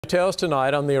Details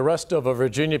tonight on the arrest of a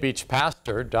Virginia Beach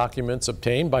pastor. Documents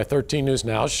obtained by 13 News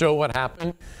Now show what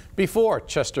happened before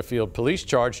Chesterfield police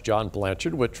charged John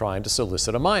Blanchard with trying to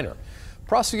solicit a minor.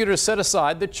 Prosecutors set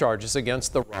aside the charges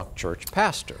against the Rock Church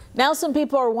pastor. Now some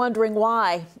people are wondering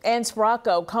why. Ann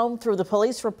Sparacco combed through the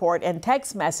police report and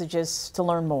text messages to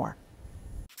learn more.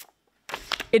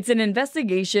 It's an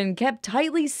investigation kept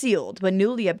tightly sealed, but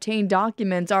newly obtained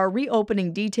documents are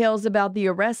reopening details about the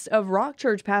arrest of Rock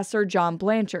Church pastor John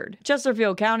Blanchard.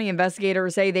 Chesterfield County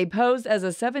investigators say they posed as a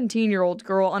 17-year-old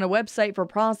girl on a website for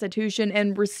prostitution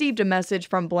and received a message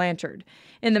from Blanchard.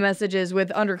 In the messages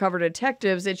with undercover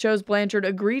detectives, it shows Blanchard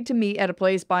agreed to meet at a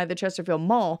place by the Chesterfield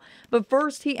Mall, but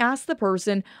first he asked the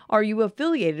person, "Are you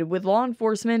affiliated with law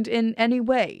enforcement in any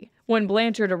way?" When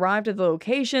Blanchard arrived at the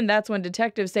location, that's when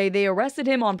detectives say they arrested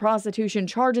him on prostitution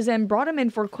charges and brought him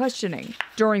in for questioning.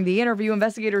 During the interview,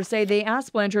 investigators say they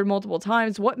asked Blanchard multiple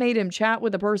times what made him chat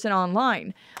with the person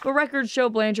online, but records show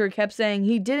Blanchard kept saying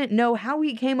he didn't know how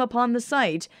he came upon the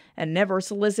site and never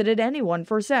solicited anyone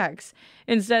for sex.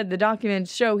 Instead, the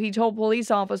documents show he told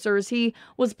police officers he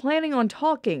was planning on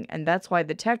talking, and that's why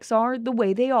the texts are the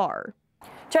way they are.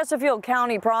 Chesterfield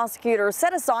County prosecutors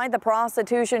set aside the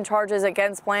prostitution charges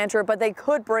against Blanchard, but they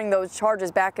could bring those charges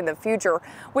back in the future.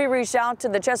 We reached out to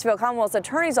the Chesterfield Commonwealth's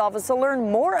Attorney's Office to learn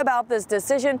more about this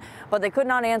decision, but they could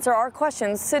not answer our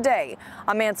questions today.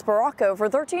 I'm Ann Sparacco for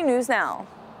 13 News Now.